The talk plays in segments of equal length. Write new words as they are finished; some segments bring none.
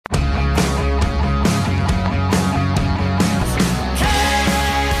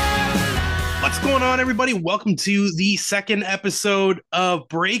going on, everybody? Welcome to the second episode of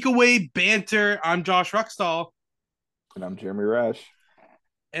Breakaway Banter. I'm Josh Ruxtall, And I'm Jeremy Rash.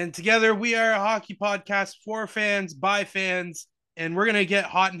 and together we are a hockey podcast for fans, by fans, and we're going to get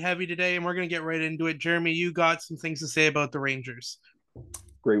hot and heavy today, and we're going to get right into it. Jeremy, you got some things to say about the Rangers.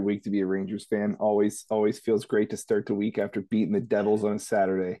 Great week to be a Rangers fan. Always feels great to start the week after beating the Devils on a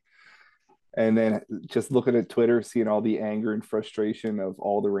Saturday. And then just looking at Twitter, seeing all the anger and frustration of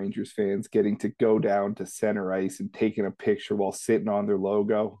all the Rangers fans getting to go down to center ice and taking a picture while sitting on their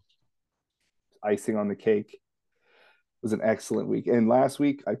logo, icing on the cake. It was an excellent week. And last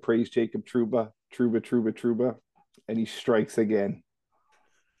week, I praised Jacob Truba, and he strikes again.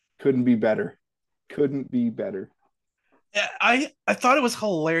 Couldn't be better. Couldn't be better. I thought it was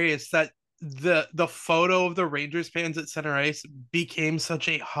hilarious that the photo of the Rangers fans at center ice became such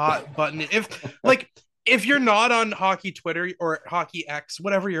a hot button. If you're not on hockey Twitter or hockey X,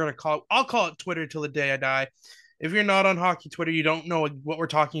 whatever you're gonna call it, I'll call it Twitter till the day I die. If you're not on hockey Twitter, you don't know what we're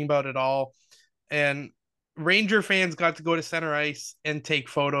talking about at all. And Ranger fans got to go to center ice and take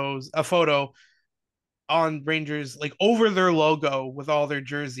a photo on Rangers like over their logo with all their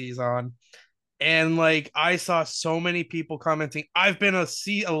jerseys on. And like I saw so many people commenting, I've been a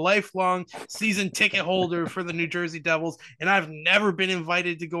lifelong season ticket holder for the New Jersey Devils, and I've never been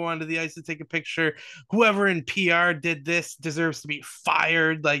invited to go onto the ice to take a picture. Whoever in PR did this deserves to be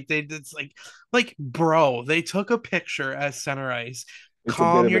fired. It's like bro, they took a picture at center ice. It's a bit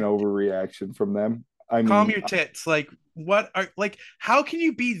Calm of an your overreaction from them. I calm mean, your tits. Like what are like how can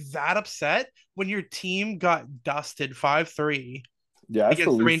you be that upset when your team got dusted 5-3 yeah, that's the against the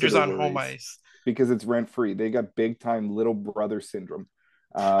least of Rangers their on home worries ice? because it's rent free. They got big time little brother syndrome.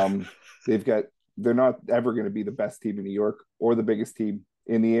 Um, they've got they're not ever going to be the best team in New York or the biggest team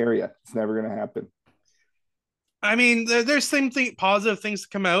in the area. It's never going to happen. I mean, there's positive things to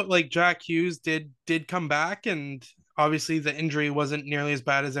come out. Like Jack Hughes did come back, and obviously the injury wasn't nearly as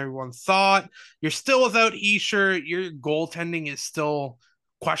bad as everyone thought. You're still without Escher. Your goaltending is still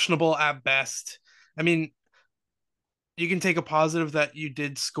questionable at best. I mean, you can take a positive that you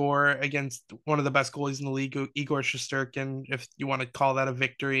did score against one of the best goalies in the league, Igor Shesterkin, if you want to call that a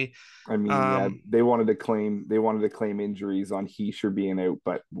victory. I mean, yeah, Um, they wanted to claim injuries on Heischer being out,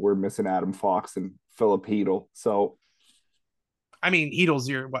 but we're missing Adam Fox and Philip Hedel. So I mean, Heedle's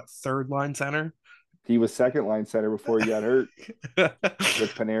your third line center. he was second line center before he got hurt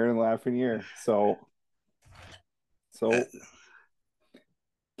with Panarin and Lafreniere. So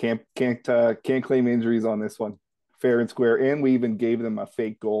can't claim injuries on this one. Fair and square, and we even gave them a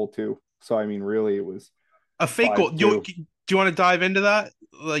fake goal too. So I mean, really, it was A fake goal. five Do two. you want to dive into that?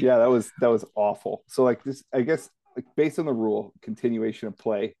 Like, Yeah, that was awful. So like this, I guess like based on the rule, continuation of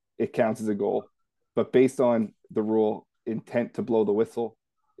play, it counts as a goal. But based on the rule, intent to blow the whistle,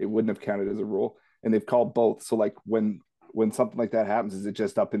 it wouldn't have counted as a rule. And they've called both. So like when something like that happens, is it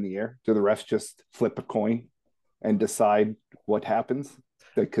just up in the air? Do the refs just flip a coin and decide what happens?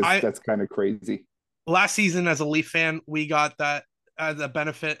 Because I that's kind of crazy. last season as a Leaf fan, we got that as a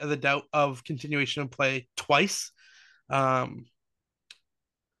benefit of the doubt of continuation of play twice. Um,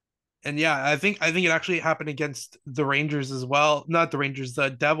 and yeah, I think it actually happened against the Rangers as well. Not the Rangers, the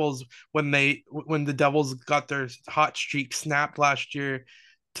Devils when the Devils got their hot streak snapped last year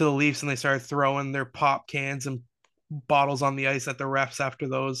to the Leafs and they started throwing their pop cans and bottles on the ice at the refs after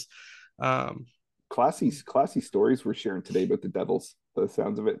those. Um, Classy stories we're sharing today about the Devils, by the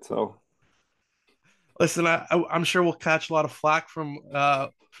sounds of it. So Listen, I'm sure we'll catch a lot of flack from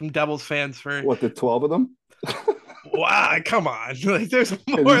Devils fans for what, the 12 of them? wow, come on. Like there's And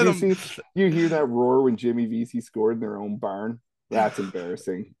more did of you them. see you hear that roar when Jimmy VC scored in their own barn? That's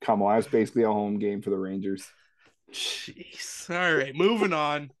embarrassing. Come on, it's basically a home game for the Rangers. Jeez. All right, moving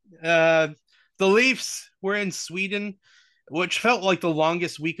on. Uh the Leafs were in Sweden, which felt like the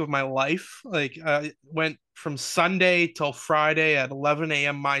longest week of my life. Like went from Sunday till Friday at 11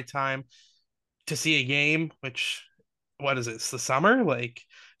 a.m. my time to see a game, which what is it? It's the summer? Like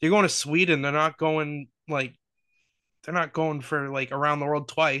you're going to Sweden, they're not going for like around the world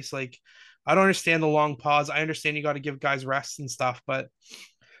twice. Like, I don't understand the long pause. I understand you got to give guys rest and stuff, but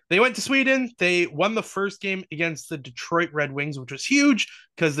they went to Sweden. They won the first game against the Detroit Red Wings, which was huge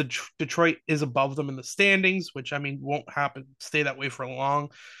because Detroit is above them in the standings, which I mean won't happen, stay that way for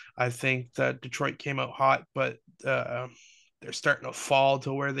long. I think that Detroit came out hot, but they're starting to fall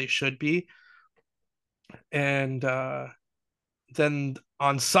to where they should be. And then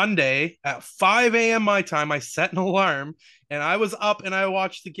on Sunday at 5 a.m. my time, I set an alarm and I was up and I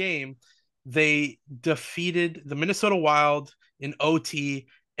watched the game. They defeated the Minnesota Wild in OT.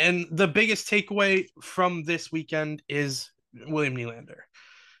 And the biggest takeaway from this weekend is William Nylander.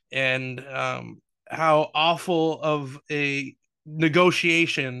 And how awful of a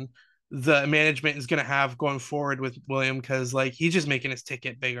negotiation the management is going to have going forward with William, because like he's just making his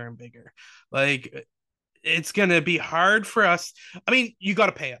ticket bigger and bigger. Like it's going to be hard for us. I mean, you got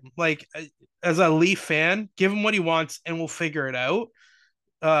to pay him. Like as a Leaf fan, give him what he wants and we'll figure it out.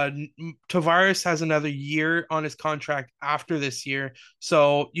 uh Tavares has another year on his contract after this year.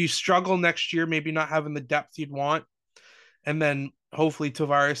 So you struggle next year, maybe not having the depth you'd want. And then hopefully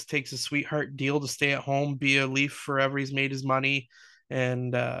Tavares takes a sweetheart deal to stay at home, be a Leaf forever. He's made his money.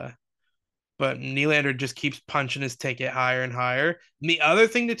 And but Nylander just keeps punching his ticket higher and higher. And the other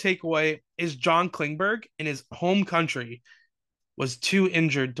thing to take away is John Klingberg in his home country was too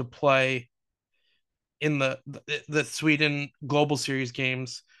injured to play in the Sweden Global Series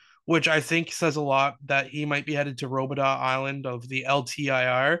games, which I think says a lot that he might be headed to Roboda Island of the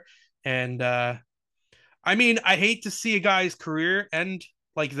LTIR. And I mean, I hate to see a guy's career end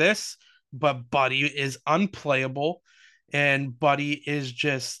like this, but Buddy is unplayable, and Buddy is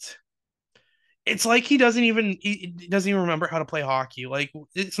just. It's like he doesn't even remember how to play hockey. Like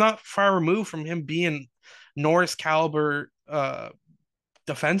it's not far removed from him being Norris caliber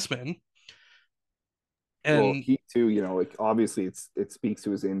defenseman. Well, And he too, like obviously it speaks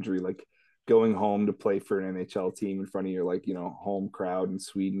to his injury, like going home to play for an NHL team in front of your like, home crowd in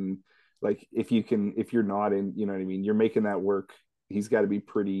Sweden. Like if you're not in, you know what I mean, you're making that work. He's got to be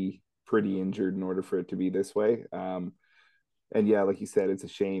pretty injured in order for it to be this way. And yeah, like you said, it's a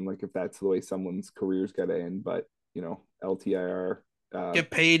shame, like if that's the way someone's career's got to end. But LTIR,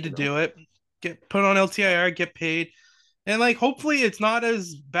 get paid to you know, do it. Get put on LTIR, get paid. And like hopefully it's not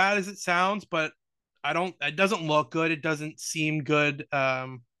as bad as it sounds, but I don't it doesn't look good. It doesn't seem good.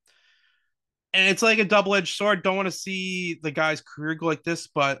 And it's like a double-edged sword. Don't want to see the guy's career go like this,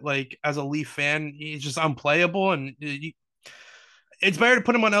 but like as a Leaf fan, he's just unplayable, and it's better to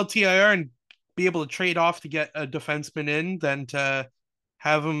put him on LTIR and be able to trade off to get a defenseman in than to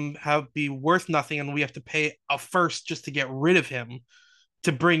have him have be worth nothing and we have to pay a first just to get rid of him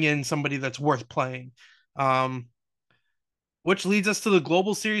to bring in somebody that's worth playing. Um, which leads us to the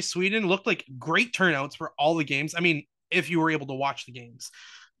Global Series. Sweden looked like great turnouts for all the games. I mean, if you were able to watch the games,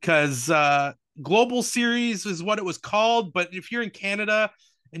 because Global Series is what it was called. But if you're in Canada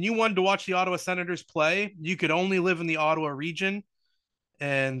and you wanted to watch the Ottawa Senators play, you could only live in the Ottawa region,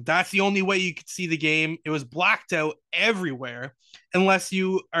 and that's the only way you could see the game. It was blacked out everywhere unless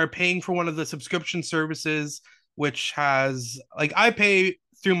you are paying for one of the subscription services, which has like I pay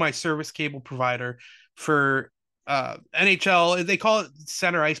through my service cable provider for NHL. They call it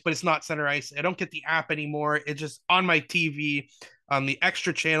Center Ice, but it's not Center Ice. I don't get the app anymore. It's just on my TV. On the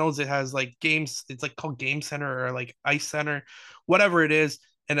extra channels, it has like games. It's like called Game Center or like Ice Center, whatever it is,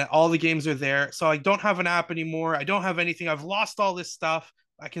 and all the games are there. So I don't have an app anymore. I don't have anything. I've lost all this stuff.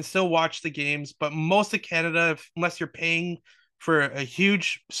 I can still watch the games, but most of Canada, unless you're paying for a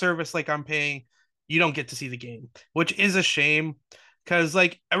huge service like I'm paying, you don't get to see the game, which is a shame. Because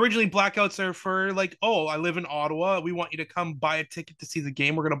like originally blackouts are for like, oh, I live in Ottawa. We want you to come buy a ticket to see the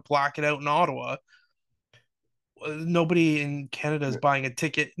game. We're gonna black it out in Ottawa. Nobody in Canada is buying a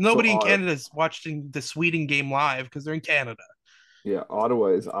ticket. so Nobody in Canada is watching the Sweden game live because they're in Canada. yeah, Ottawa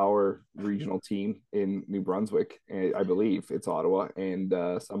is our regional team in New Brunswick. And I believe it's Ottawa and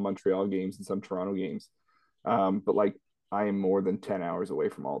some Montreal games and some Toronto games. But like, I am more than 10 hours away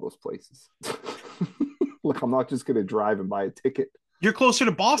from all those places. Like, I'm not just going to drive and buy a ticket. You're closer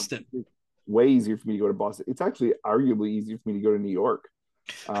to Boston. Way easier for me to go to Boston. It's actually arguably easier for me to go to New York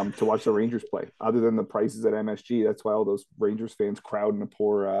to watch the Rangers play. Other than the prices at MSG, that's why all those Rangers fans crowd in a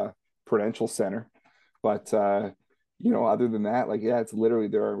poor Prudential Center. But other than that, like yeah, it's literally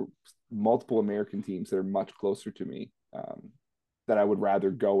there are multiple American teams that are much closer to me that I would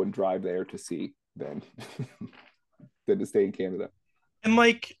rather go and drive there to see than than to stay in Canada. And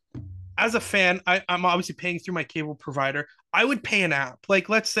like as a fan, I'm obviously paying through my cable provider. I would pay an app. Like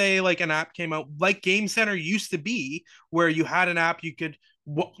let's say like an app came out like Game Center used to be, where you had an app you could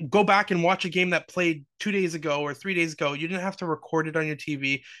go back and watch a game that played 2 days ago or 3 days ago. You didn't have to record it on your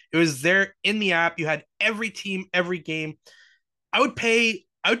TV. It was there in the app. You had every team, every game. I would pay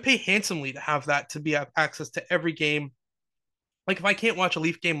handsomely to have that to be have access to every game. Like if I can't watch a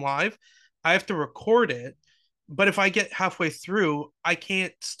Leaf game live, I have to record it. But if I get halfway through, I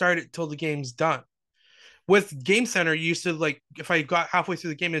can't start it till the game's done. With Game Center, you used to like if I got halfway through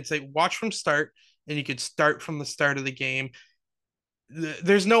the game, it'd say watch from start, and you could start from the start of the game.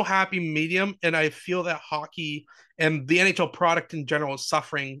 There's no happy medium, and I feel that hockey and the NHL product in general is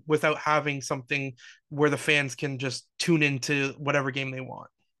suffering without having something where the fans can just tune into whatever game they want.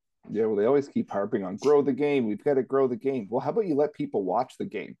 Yeah, well, they always keep harping on grow the game. We've got to grow the game. Well, how about you let people watch the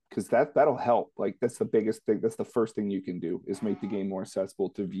game? Because that'll help. Like that's the biggest thing. That's the first thing you can do is make the game more accessible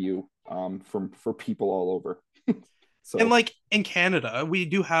to view from for people all over. And So like in Canada, we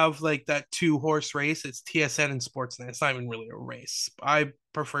do have like that two-horse race. It's TSN and Sportsnet. It's not even really a race. I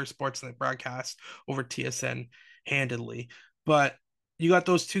prefer Sportsnet broadcast over TSN handedly. But you got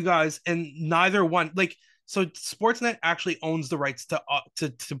those two guys, and neither one like so Sportsnet actually owns the rights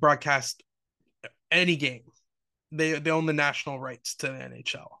to broadcast any game. They own the national rights to the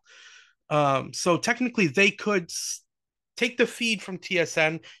NHL. So technically, they could take the feed from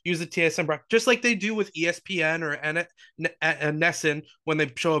TSN, use the TSN just like they do with ESPN or NESN when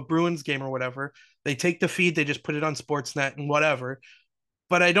they show a Bruins game or whatever. They take the feed, they just put it on Sportsnet and whatever.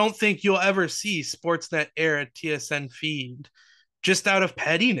 But I don't think you'll ever see Sportsnet air a TSN feed just out of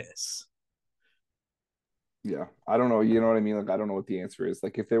pettiness. yeah, I don't know. You know what I mean? Like I don't know what the answer is.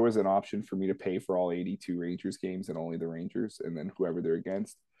 Like if there was an option for me to pay for all 82 Rangers games and only the Rangers, and then whoever they're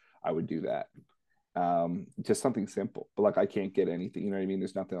against, I would do that. Just something simple, but like I can't get anything, you know what I mean?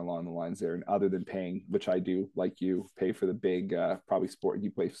 There's nothing along the lines there, and other than paying, which I do, like you pay for the big probably sport,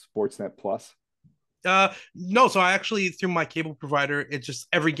 you play Sportsnet Plus. No, so I actually through my cable provider, it's just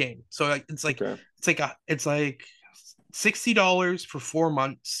every game. So like Okay. it's like $60 for 4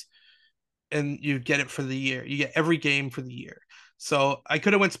 months, and you get it for the year. You get every game for the year. So I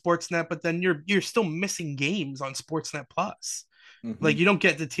could have went Sportsnet, but then you're still missing games on Sportsnet Plus. Like Mm-hmm. you don't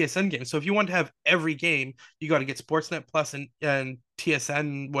get the TSN game. So if you want to have every game, you got to get Sportsnet Plus and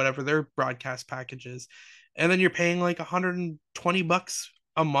TSN, whatever their broadcast packages. And then you're paying like $120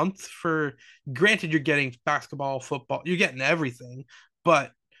 a month for, granted, you're getting basketball, football, you're getting everything,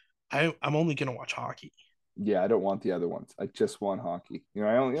 but I'm only gonna watch hockey. Yeah, I don't want the other ones. I just want hockey. You know,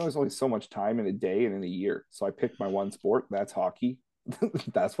 I only, there's only so much time in a day and in a year. So I pick my one sport, that's hockey.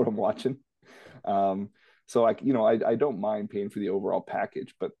 That's what I'm watching. Um, so like, you know, I don't mind paying for the overall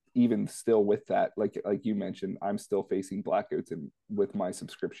package, but even still with that, like you mentioned, I'm still facing blackouts and with my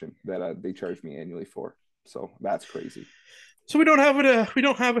subscription that they charge me annually for. So that's crazy. So we don't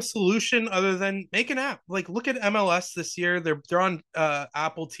have a solution other than make an app. Like look at MLS this year. They're on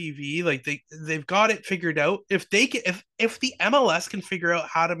Apple TV. Like they've got it figured out. If they can, if the MLS can figure out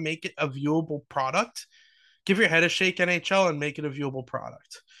how to make it a viewable product, give your head a shake, NHL, and make it a viewable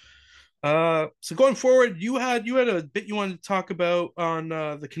product. So going forward, you had a bit you wanted to talk about on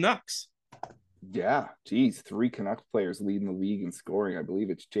the Canucks. Yeah, geez, three Canucks players leading the league in scoring. I believe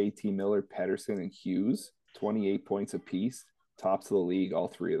it's JT Miller, Pedersen, and Hughes, 28 points apiece, tops of the league, all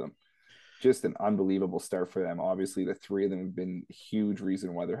three of them. Just an unbelievable start for them. Obviously, the three of them have been a huge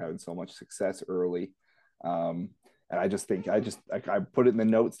reason why they're having so much success early. Um, and I just think I put it in the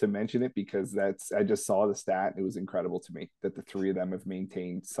notes to mention it because that's I just saw the stat. It was incredible to me that the three of them have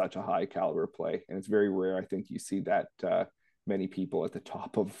maintained such a high caliber play, and it's very rare. I think you see that many people at the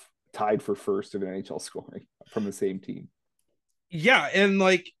top of tied for first of NHL scoring from the same team. Yeah, and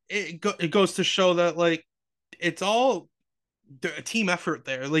like it goes to show that like it's all a team effort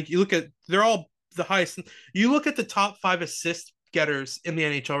there. Like you look at they're all the highest. You look at the top five assist getters in the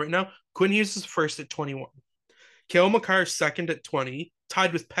NHL right now. Quinn Hughes is first at 21. Kale McCarr second at 20,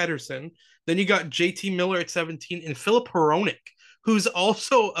 tied with Pedersen. Then you got JT Miller at 17 and Philip Hronik, who's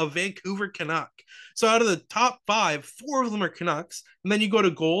also a Vancouver Canuck. So out of the top five, four of them are Canucks. And then you go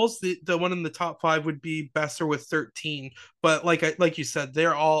to goals. The one in the top five would be Besser with 13. But like you said,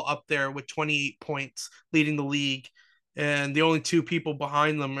 they're all up there with 28 points, leading the league. And the only two people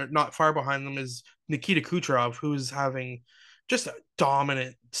behind them, or not far behind them, is Nikita Kucherov, who's having just a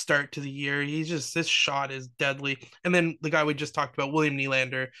dominant start to the year. He's just this shot is deadly. And then the guy we just talked about, William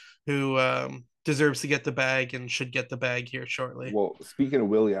Nylander, who deserves to get the bag and should get the bag here shortly. Well, speaking of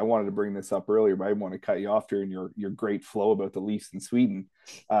Willie, I wanted to bring this up earlier, but I want to cut you off during your great flow about the Leafs in Sweden.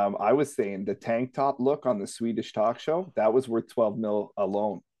 I was saying the tank top look on the Swedish talk show that was worth 12 mil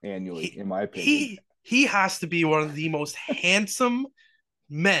alone annually, He in my opinion. he has to be one of the most handsome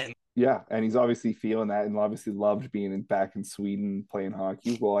men. Yeah, and he's obviously feeling that, and obviously loved being back in Sweden playing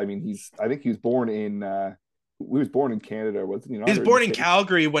hockey. Well, I mean, I think he was born in he was born in Canada, wasn't he He not, was or in the born in States?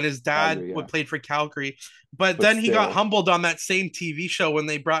 Calgary when his dad Calgary, would yeah, played for Calgary, but but then he got still, humbled on that same TV show when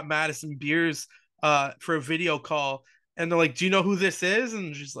they brought Madison Beers for a video call, and they're like, "Do you know who this is?"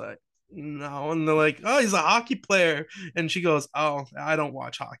 And she's like, "No," and they're like, "Oh, he's a hockey player," and she goes, "Oh, I don't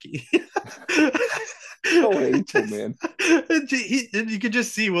watch hockey." so hateful, man. And you could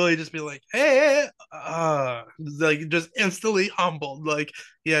just see Willie just be like, "Hey," like just instantly humbled, like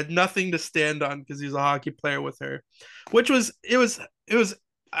he had nothing to stand on because he's a hockey player with her, which was it was.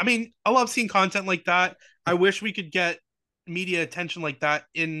 I mean, I love seeing content like that. I wish we could get media attention like that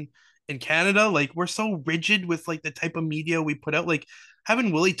in Canada. Like we're so rigid with like the type of media we put out. Like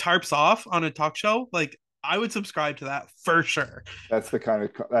having Willie Tarps off on a talk show, like I would subscribe to that for sure. That's the kind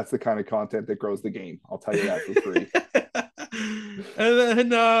of content that grows the game. I'll tell you that for free.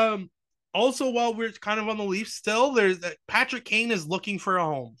 And then also while we're kind of on the Leafs still, there's Patrick Kane is looking for a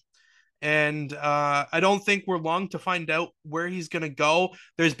home. And I don't think we're long to find out where he's going to go.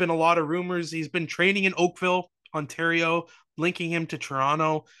 There's been a lot of rumors. He's been training in Oakville, Ontario, linking him to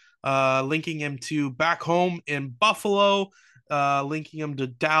Toronto, linking him to back home in Buffalo, linking him to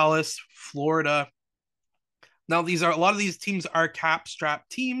Dallas, Florida. Now, these are a lot of these teams are cap strap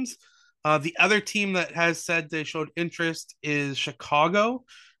teams. The other team that has said they showed interest is Chicago.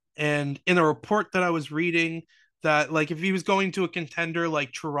 And in a report that I was reading, that like if he was going to a contender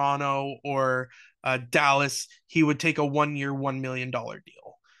like Toronto or Dallas, he would take a 1 year, $1 million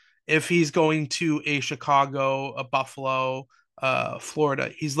deal. If he's going to a Chicago, a Buffalo, Florida,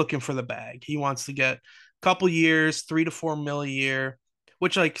 he's looking for the bag. He wants to get a couple years, 3 to 4 mil a year,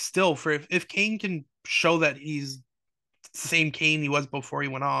 which like still for if Kane can show that he's the same Kane he was before he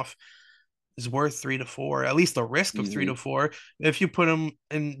went off, is worth 3 to 4, at least the risk of three to Easy. four. If you put him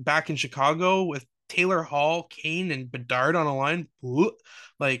in back in Chicago with Taylor Hall, Kane, and Bedard on a line,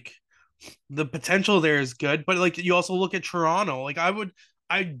 like the potential there is good. But like you also look at Toronto,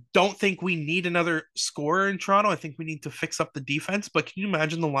 I don't think we need another scorer in Toronto. I think we need to fix up the defense. But can you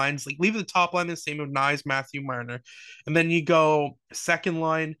imagine the lines? Like leave the top line the same of Nyes, Matthew Marner, and then you go second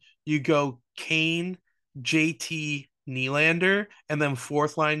line, you go Kane, JT, Nylander, and then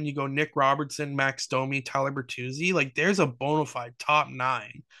fourth line you go Nick Robertson, Max Domi, Tyler Bertuzzi. Like there's a bona fide top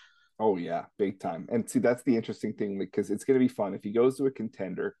nine. Oh yeah, big time. And see, that's the interesting thing because it's going to be fun if he goes to a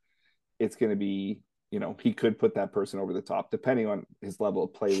contender. It's going to be, he could put that person over the top depending on his level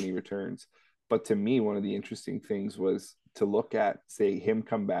of play when he returns. But to me, one of the interesting things was to look at, say, him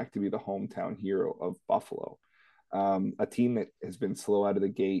come back to be the hometown hero of Buffalo, a team that has been slow out of the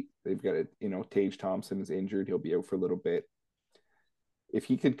gate. They've got Tage Thompson is injured; he'll be out for a little bit. If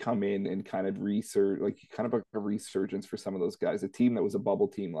he could come in and kind of research, like kind of a resurgence for some of those guys, a team that was a bubble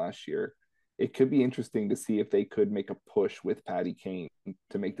team last year, it could be interesting to see if they could make a push with Patty Kane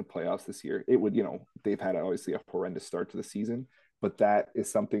to make the playoffs this year. It would, they've had obviously a horrendous start to the season, but that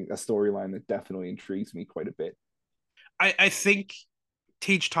is a storyline that definitely intrigues me quite a bit. I think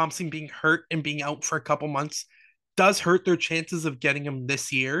Tage Thompson being hurt and being out for a couple months does hurt their chances of getting him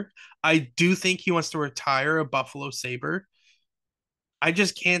this year. I do think he wants to retire a Buffalo Sabre. I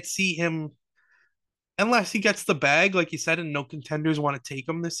just can't see him unless he gets the bag, like you said, and no contenders want to take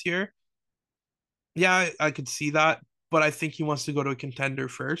him this year. Yeah, I could see that, but I think he wants to go to a contender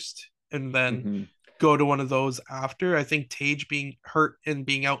first and then Mm-hmm. go to one of those after. I think Tage being hurt and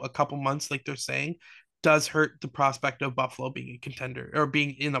being out a couple months, like they're saying, does hurt the prospect of Buffalo being a contender or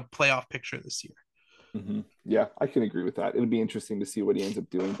being in a playoff picture this year. Mm-hmm. Yeah, I can agree with that. It'll be interesting to see what he ends up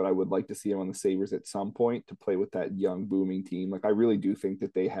doing, but I would like to see him on the Sabres at some point to play with that young booming team. Like I really do think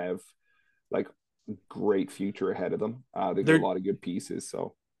that they have like great future ahead of them. They've got a They're lot of good pieces.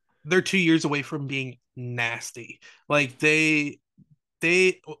 So they're 2 years away from being nasty. Like they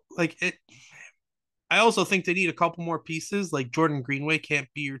like it. I also think they need a couple more pieces. Like Jordan Greenway can't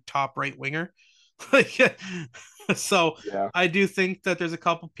be your top right winger. Like, so yeah, I do think that there's a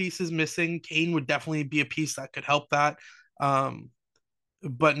couple pieces missing. Kane would definitely be a piece that could help that. Um,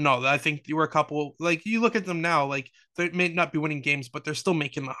 but no, I think there were a couple. Like you look at them now, like they may not be winning games, but they're still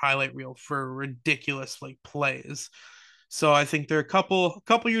making the highlight reel for ridiculous like plays. So I think they're a couple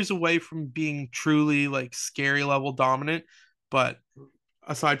years away from being truly like scary level dominant. But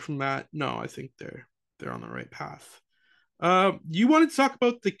aside from that, no, I think they're on the right path. You wanted to talk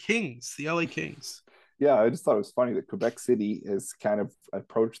about the Kings, the LA Kings. yeah. I just thought it was funny that Quebec City has kind of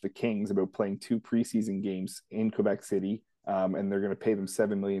approached the Kings about playing 2 preseason games in Quebec City, and they're going to pay them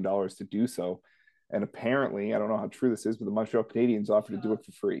 $7 million to do so. And apparently, I don't know how true this is, but the Montreal Canadiens offered to do it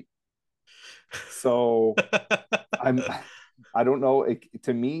for free. So I'm I don't know.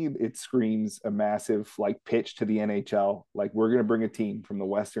 To me, it screams a massive like pitch to the NHL. Like we're going to bring a team from the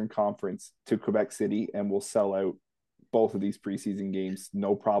Western Conference to Quebec City, and we'll sell out both of these preseason games,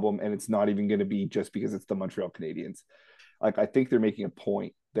 no problem. And it's not even going to be just because it's the Montreal Canadiens. Like I think they're making a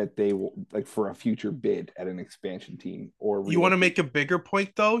point that they will like for a future bid at an expansion team or You want to make relocation. a bigger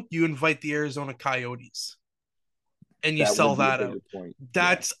point though? You invite the Arizona Coyotes and you That sell would be a that bigger out. point. Yeah.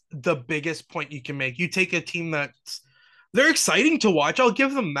 That's the biggest point you can make. You take a team that's they're exciting to watch. I'll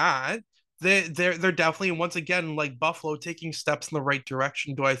give them that. They're definitely once again like Buffalo taking steps in the right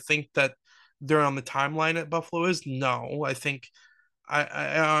direction. Do I think that they're on the timeline at Buffalo is? No.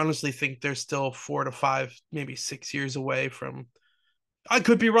 I honestly think they're still 4 to 5, maybe 6 years away from. I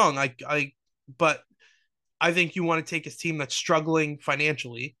could be wrong. But I think you want to take a team that's struggling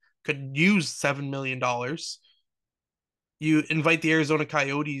financially, could use $7 million. You invite the Arizona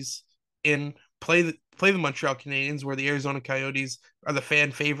Coyotes in, play the Montreal Canadiens, where the Arizona Coyotes are the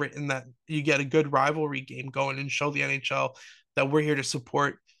fan favorite, in that you get a good rivalry game going and show the NHL that we're here to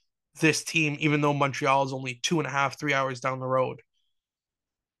support this team, even though Montreal is only 2.5, 3 hours down the road.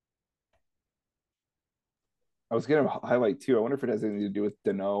 I was gonna highlight too. I wonder if it has anything to do with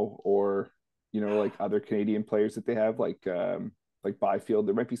Dano or like other Canadian players that they have, like Byfield.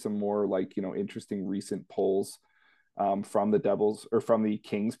 There might be some more like interesting recent polls from the Devils or from the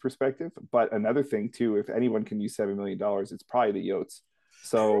Kings perspective. But another thing too, if anyone can use $7 million, it's probably the Yotes.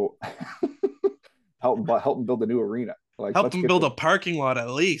 So help them build a new arena. Like Help let's them get build a them, parking lot at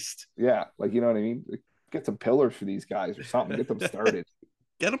least. yeah, like you know what I mean. Like, get some pillars for these guys or something. Get them started.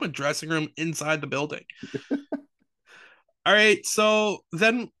 Get them a dressing room inside the building. All right, so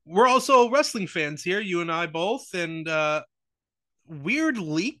then we're also wrestling fans here, you and I both, and weird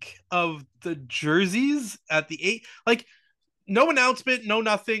leak of the jerseys at the eight. Like, no announcement, no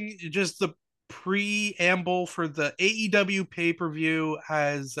nothing, just the preamble for the AEW pay per view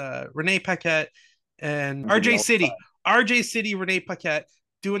has Renee Paquette and And Danielle, RJ City, Renee Paquette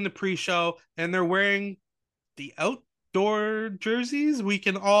doing the pre show, and they're wearing the outdoor jerseys. We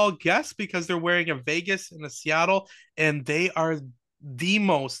can all guess because they're wearing a Vegas and a Seattle, and they are the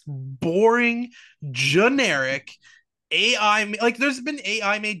most boring, generic AI. Like, there's been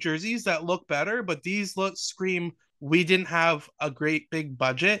AI made jerseys that look better, but these look scream. We didn't have a great big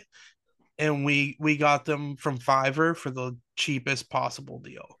budget, and we got them from Fiverr for the cheapest possible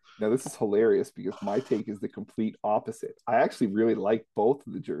deal. now this is hilarious because my take is the complete opposite. I actually really like both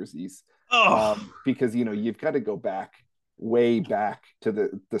of the jerseys, Oh, because you've got to go back, way back to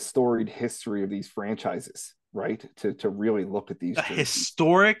the storied history of these franchises, right? To really look at these a jerseys.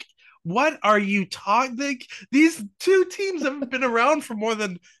 historic. What are you talking? These two teams have been around for more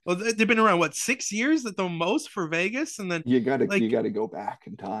than, well, they've been around what, 6 years at the most for Vegas, and then You like, got to go back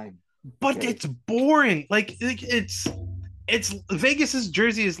in time. but Okay. it's boring. Like, it's Vegas's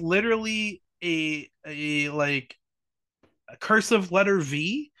jersey is literally a like a cursive letter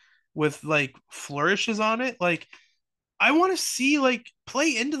V with like flourishes on it. Like, I want to see, like,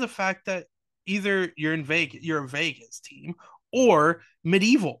 play into the fact that either you're a Vegas team, or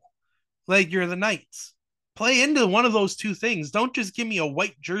medieval, like you're the Knights. Play into one of those two things. Don't just give me a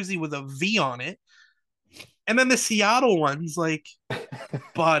white jersey with a V on it. And then the Seattle ones, like,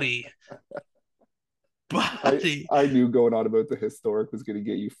 buddy, I buddy, I knew going on about the historic was going to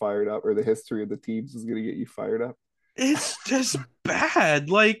get you fired up, or the history of the teams was going to get you fired up. it's just bad.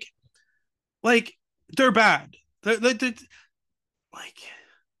 Like they're bad. They're like,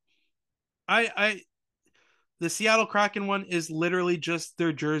 I the Seattle Kraken one is literally just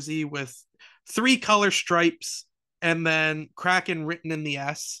their jersey with three color stripes and then Kraken written in the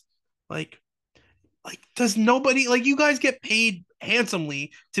S. Like, does nobody, like, you guys get paid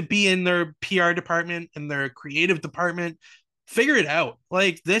handsomely to be in their PR department and their creative department? Figure it out.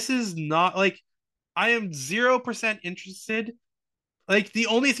 Like, this is not like, I am 0% interested. Like, the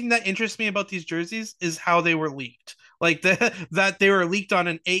only thing that interests me about these jerseys is how they were leaked. Like, that they were leaked on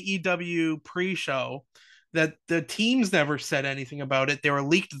an AEW pre-show, that the teams never said anything about it. They were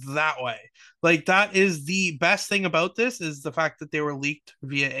leaked that way. Like, that is the best thing about this, is the fact that they were leaked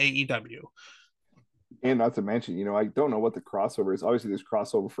via AEW. And not to mention, I don't know what the crossover is. Obviously, there's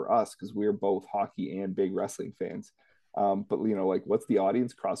crossover for us because we're both hockey and big wrestling fans. But like, what's the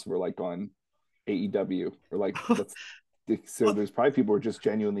audience crossover like on AEW? Or like, what's so there's probably people who are just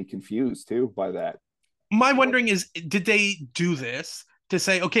genuinely confused too by that. My wondering is, did they do this to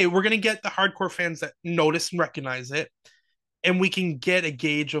say, okay, we're going to get the hardcore fans that notice and recognize it, and we can get a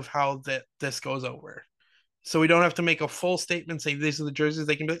gauge of how this goes over? So we don't have to make a full statement saying these are the jerseys.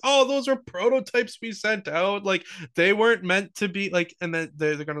 They can be like, oh, those are prototypes we sent out. Like, they weren't meant to be like, and then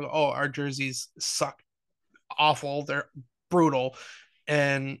they're going to go, oh, our jerseys suck, awful. They're brutal.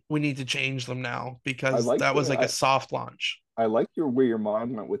 And we need to change them now I because like that was the like a soft launch. I like your where your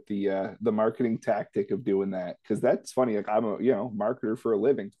mind went with the marketing tactic of doing that, because that's funny. Like I'm a marketer for a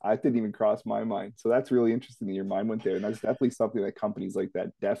living. I didn't even cross my mind. So that's really interesting that your mind went there, and that's definitely something that companies like that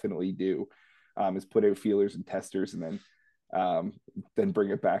definitely do, is put out feelers and testers, and then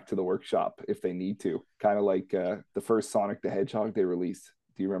bring it back to the workshop if they need to. Kind of like the first Sonic the Hedgehog they released.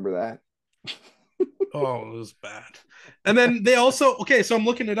 Do you remember that? Oh, it was bad. And then they also, okay, so I'm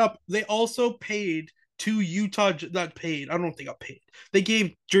looking it up. They also paid two Utah, not paid, I don't think I got paid. They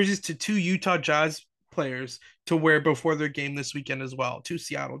gave jerseys to two Utah Jazz players to wear before their game this weekend as well, two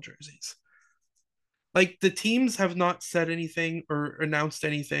Seattle jerseys. Like the teams have not said anything or announced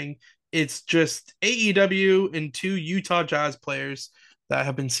anything. It's just AEW and two Utah Jazz players that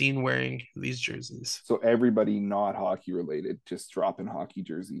have been seen wearing these jerseys. So everybody not hockey related, just dropping hockey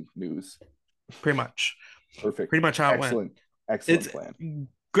jersey news. Pretty much. Perfect. Pretty much how it went. Excellent. Excellent It's plan.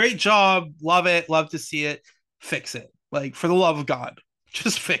 great job. Love it. Love to see it. Fix it. Like for the love of God,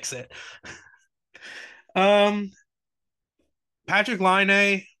 just fix it. Um, Patrick Line,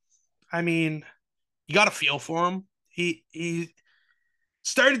 I mean, you got to feel for him. He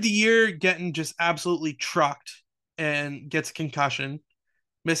started the year getting just absolutely trucked and gets a concussion,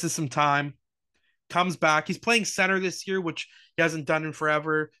 misses some time, comes back. He's playing center this year, which he hasn't done in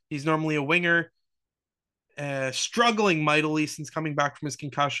forever. He's normally a winger, struggling mightily since coming back from his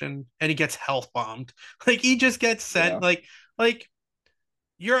concussion, and he gets health bombed. Like he just gets sent. Yeah. Like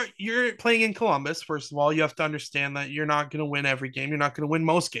you're playing in Columbus. First of all, you have to understand that you're not going to win every game. You're not going to win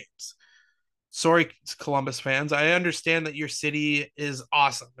most games. Sorry, Columbus fans. I understand that your city is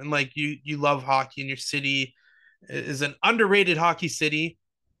awesome and like you love hockey and your city is an underrated hockey city.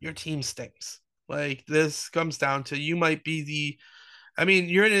 Your team stinks. Like this comes down to you might be the I mean,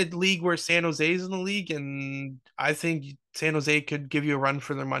 you're in a league where San Jose is in the league, and I think San Jose could give you a run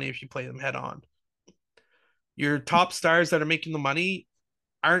for their money if you play them head on. Your top stars that are making the money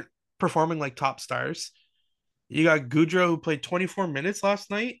aren't performing like top stars. You got Goudreau who played 24 minutes last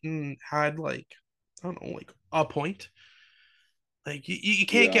night and had like I don't know, like a point. Like you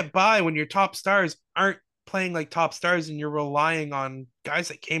can't Yeah. get by when your top stars aren't playing like top stars and you're relying on guys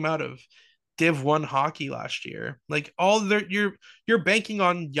that came out of Div 1 hockey last year. Like all their you're banking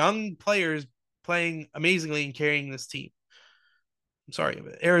on young players playing amazingly and carrying this team. I'm sorry,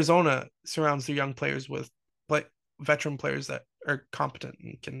 but Arizona surrounds their young players with like veteran players that are competent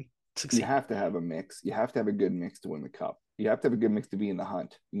and can You succeed. have to have a mix. You have to have a good mix to win the cup. You have to have a good mix to be in the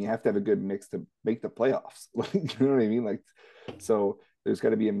hunt. And you have to have a good mix to make the playoffs. Like, you know what I mean? Like, so there's got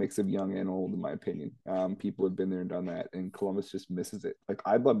to be a mix of young and old, in my opinion. People have been there and done that, and Columbus just misses it. Like,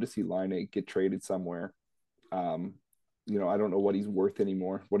 I'd love to see Line get traded somewhere. Um, I don't know what he's worth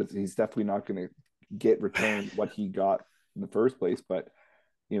anymore. He's definitely not going to get returned what he got in the first place, but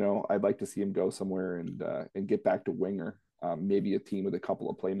I'd like to see him go somewhere and get back to winger. Maybe a team with a couple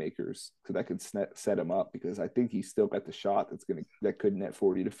of playmakers because that could set him up because I think he's still got the shot that could net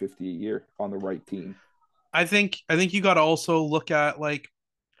 40 to 50 a year on the right team. I think you got to also look at like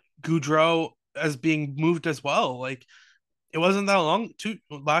Goudreau as being moved as well. Like it wasn't that long too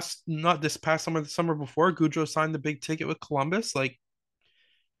last not this past summer, the summer before Goudreau signed the big ticket with Columbus. Like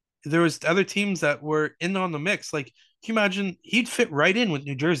there was other teams that were in on the mix. Like can you imagine he'd fit right in with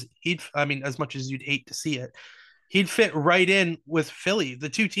New Jersey. I mean, as much as you'd hate to see it, he'd fit right in with Philly, the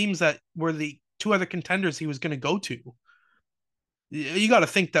two teams that were the two other contenders he was going to go to. You got to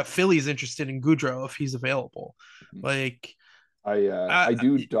think that Philly's interested in Goudreau if he's available. Like, I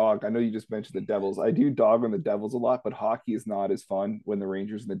do dog. I know you just mentioned the Devils. I do dog on the Devils a lot, but hockey is not as fun when the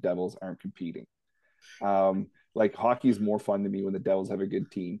Rangers and the Devils aren't competing. Like hockey is more fun to me when the Devils have a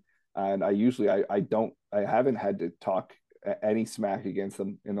good team, and I haven't had to talk any smack against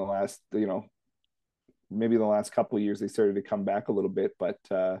them in the last maybe the last couple of years they started to come back a little bit, but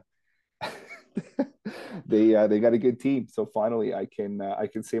they got a good team. So finally, I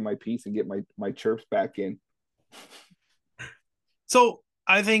can say my piece and get my chirps back in. so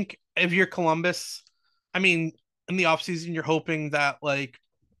I think if you're Columbus, I mean, in the offseason, you're hoping that like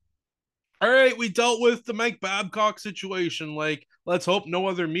all right, we dealt with the Mike Babcock situation. Like, let's hope no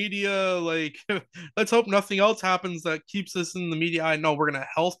other media, like, let's hope nothing else happens that keeps us in the media. I know we're going to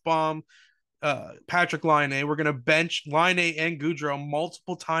health bomb Patrick Line. We're going to bench Line and Goudreau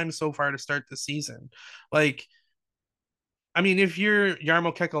multiple times so far to start the season. Like, I mean, if you're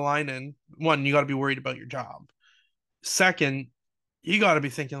Jarmo Kekalainen, one, you got to be worried about your job. Second, you got to be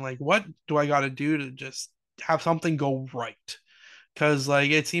thinking, like, what do I got to do to just have something go right? Because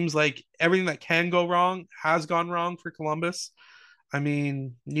like it seems like everything that can go wrong has gone wrong for Columbus. I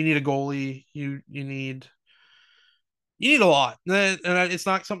mean, you need a goalie. You need a lot, and it's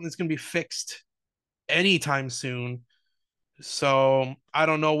not something that's going to be fixed anytime soon. So I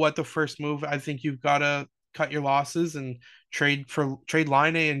don't know what the first move. I think you've got to cut your losses and trade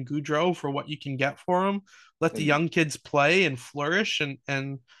Line and Goudreau for what you can get for them. Let the And young kids play and flourish,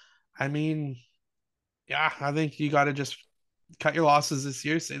 and I mean, yeah, I think you got to just cut your losses this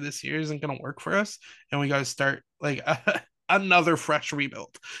year. Say this year isn't going to work for us, and we got to start like another fresh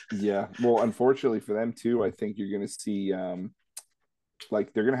rebuild. yeah, well, unfortunately for them too, I think you're going to see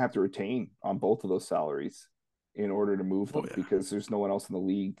like they're going to have to retain on both of those salaries. in order to move Oh them yeah. because there's no one else in the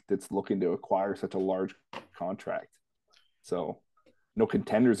league that's looking to acquire such a large contract. So no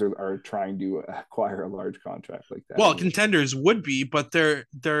contenders are trying to acquire a large contract like that Well, anyway. contenders would be, but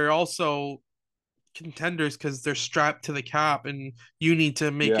they're also contenders because they're strapped to the cap, and you need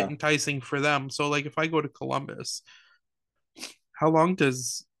to make it Yeah. enticing for them. So, like, if I go to Columbus, how long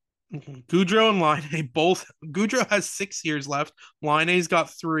does Goudreau and Line both? Goudreau has 6 years left. Line's got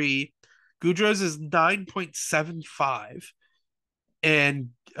 3. Goudreau's is 9.75, and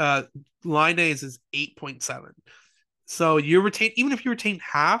Line's is 8.7. So you retain, even if you retain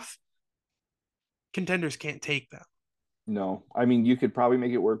half, contenders can't take them. No, I mean you could probably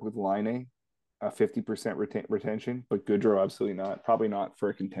make it work with Line a 50% retention, but Goodrow absolutely not. Probably not for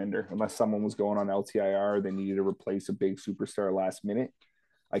a contender unless someone was going on LTIR. They needed to replace a big superstar last minute.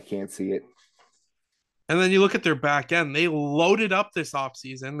 I can't see it. And then you look at their back end, they loaded up this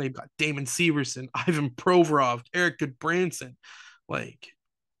offseason. They've got Damon Severson, Ivan Provorov, Eric Goodbranson. Like,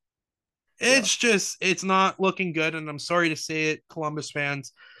 Yeah, it's not looking good. And I'm sorry to say it, Columbus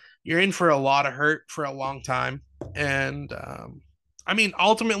fans, you're in for a lot of hurt for a long time. And I mean,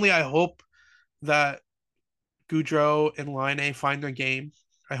 ultimately, I hope that Goudreau and Line find their game.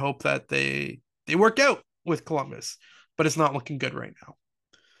 I hope that they work out with Columbus, but it's not looking good right now.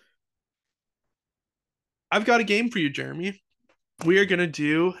 I've got a game for you, Jeremy. We are gonna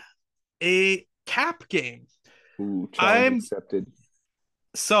do a cap game. ooh, challenge I'm accepted.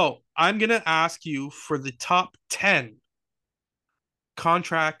 I'm gonna ask you for the top 10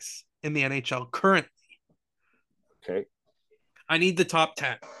 contracts in the NHL current. Okay, I need the top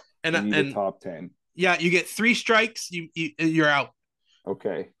 10. you need the And top 10. yeah, you get 3 strikes, you're out.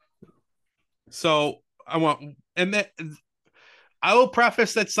 Okay, So I want, and that I will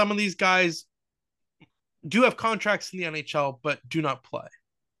preface that some of these guys do have contracts in the NHL but do not play.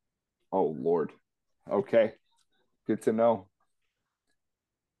 oh Lord. Okay, good to know.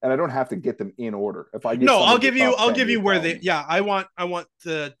 And I don't have to get them in order. If I give No, somebody the top I'll 10, give you're you where telling they, me. yeah, I want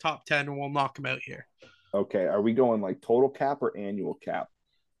the top 10 and we'll knock them out here. Okay, are we going like total cap or annual cap?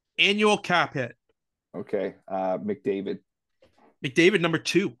 Annual cap hit. Okay, McDavid, McDavid number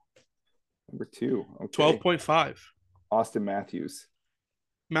 2, number two. Okay, 12.5. Austin Matthews.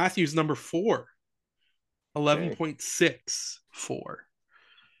 Matthews number 4, Okay, 11.64.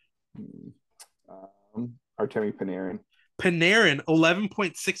 Artemi Panarin. Panarin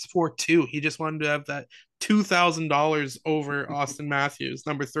 11.642. He just wanted to have that $2,000 over Austin Matthews,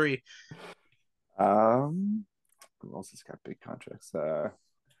 number 3. Um, who else has got big contracts? I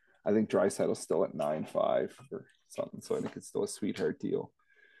think Drysdale's still at 9.5 or something, so I think it's still a sweetheart deal.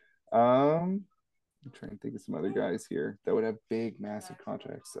 I'm trying to think of some other guys here that would have big, massive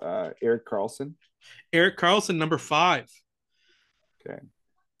contracts. Erik Karlsson. Erik Karlsson number 5. Okay,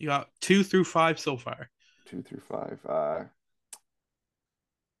 You got 2 through 5 so far. 2 through 5.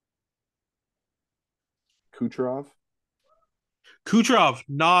 Kucherov. Kucherov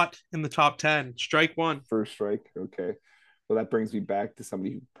not in the top 10. Strike 1. First strike. Okay. Well, that brings me back to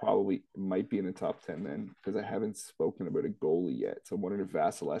somebody who probably might be in the top 10 then, because I haven't spoken about a goalie yet. So I'm wondering if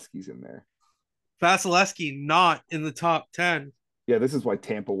Vasilevsky's in there. Vasilevsky not in the top 10. Yeah, this is why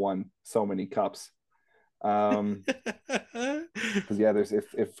Tampa won so many cups. Because yeah, there's if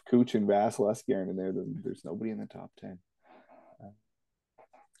Cooch and Vasilevsky aren't in there, then there's nobody in the top 10. Uh,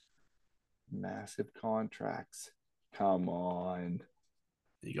 Massive contracts. Come on.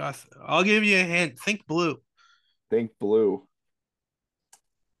 You got. I'll give you a hint. Think blue. Think blue.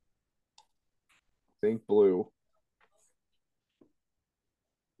 Think blue.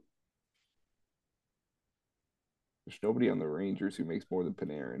 There's nobody on the Rangers who makes more than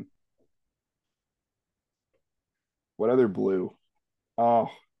Panarin. What other blue? Oh,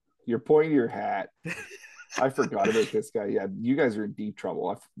 you're pointing your hat. I forgot about this guy. Yeah, you guys are in deep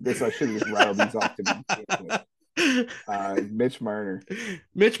trouble. I should have just rattled these off to begin with. Mitch Marner.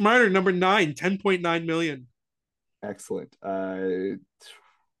 Mitch Marner, number 9, 10.9 million. Excellent. Does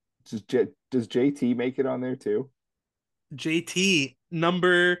JT make it on there too? JT,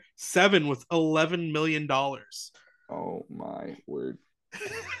 number 7 with $11 million. Oh my word.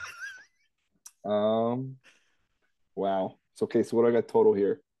 Um, wow. It's okay. So what do I got total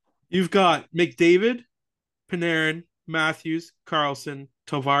here? You've got McDavid, Panarin, Matthews, Carlson,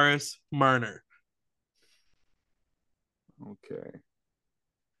 Tavares, Marner. Okay.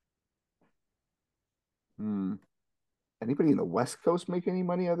 Hmm. Anybody in the West Coast make any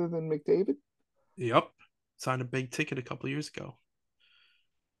money other than McDavid? Yep. Signed a big ticket a couple years ago.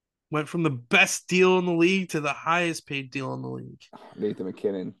 Went from the best deal in the league to the highest paid deal in the league. Nathan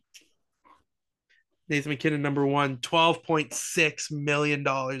McKinnon. Nathan McKinnon, number 1, $12.6 million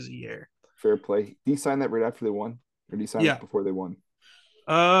a year. Fair play. Did he sign that right after they won, or did he sign it Yeah. before they won?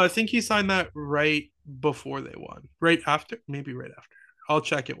 I think he signed that right before they won. Right after? Maybe right after. I'll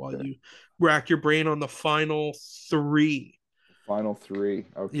check it while Okay. you rack your brain on the final three. Final three.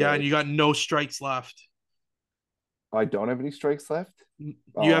 Yeah, and Okay. you got no strikes left. I don't have any strikes left. You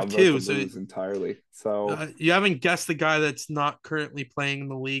Oh, have I'm about to two, so lose entirely. So you haven't guessed the guy that's not currently playing in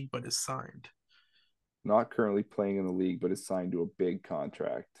the league but is signed. not currently playing in the league, but is signed to a big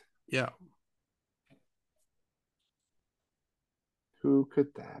contract. Yeah. Who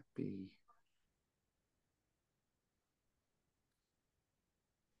could that be?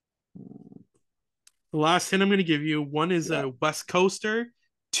 The last hint I'm going to give you, one is Yeah, a West Coaster,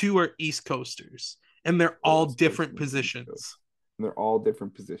 two are East Coasters, and they're the all West Coast different and the East Coast. positions. And they're all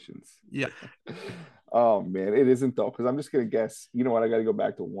different positions. Yeah. Oh man, it isn't though, because I'm just gonna guess. You know what? I got to go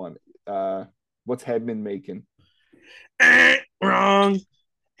back to one. What's Hedman making? Wrong.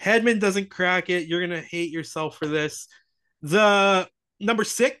 Hedman doesn't crack it. You're going to hate yourself for this. The number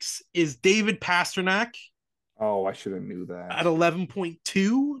 6 is David Pasternak Oh, I should have knew at that.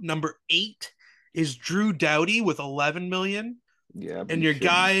 11.2. Number 8 is Drew Doughty with 11 million. Yeah, but And he your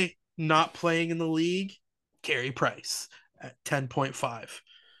shouldn't. guy not playing in the league, Carey Price at 10.5.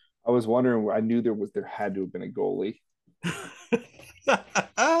 I was wondering. I knew there had to have been a goalie.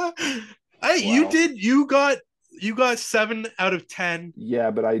 Hey, you Wow. did. You got 7 out of 10.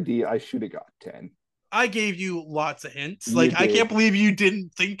 Yeah, but I should have got 10. I gave you lots of hints. You Like I can't did. believe you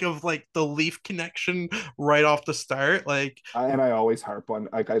didn't think of like the Leaf connection right off the start. Like And I always harp on,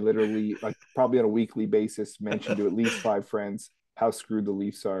 like, I literally, like, probably on a weekly basis, mention to at least five friends how screwed the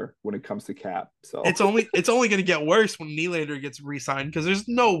Leafs are when it comes to cap. So it's only going to get worse when Nylander gets re-signed because there's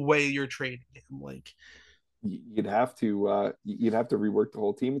no way you're trading him. Like, you'd have to rework the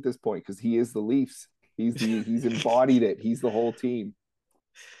whole team at this point because he is the Leafs. He's embodied it. He's the whole team.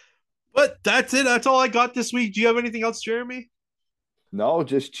 but that's it. That's all I got this week. Do you have anything else, Jeremy? No,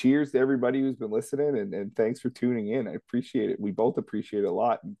 just cheers to everybody who's been listening, and thanks for tuning in. I appreciate it. We both appreciate it a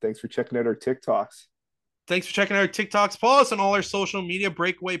lot. And thanks for checking out our TikToks. Thanks for checking out our TikToks. Follow us on all our social media,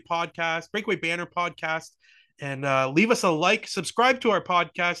 Breakaway Podcast, Breakaway Banner Podcast, and leave us a like, subscribe to our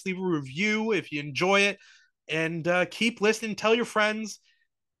podcast, leave a review if you enjoy it, and keep listening. Tell your friends.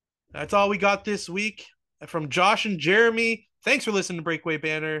 That's all we got this week from Josh and Jeremy. Thanks for listening to Breakaway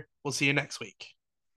Banner. We'll see you next week.